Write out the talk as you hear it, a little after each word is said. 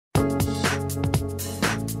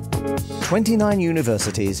29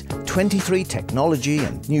 universities, 23 technology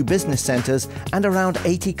and new business centres, and around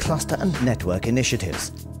 80 cluster and network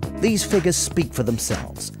initiatives. These figures speak for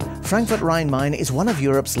themselves. Frankfurt Rhine Main is one of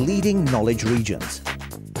Europe's leading knowledge regions.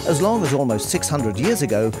 As long as almost 600 years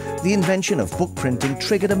ago, the invention of book printing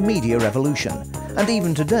triggered a media revolution. And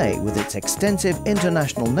even today, with its extensive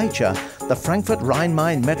international nature, the Frankfurt Rhine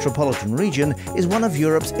Main metropolitan region is one of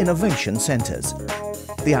Europe's innovation centres.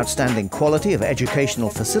 The outstanding quality of educational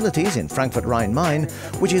facilities in Frankfurt Rhine Main,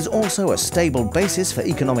 which is also a stable basis for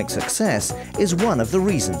economic success, is one of the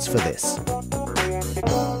reasons for this.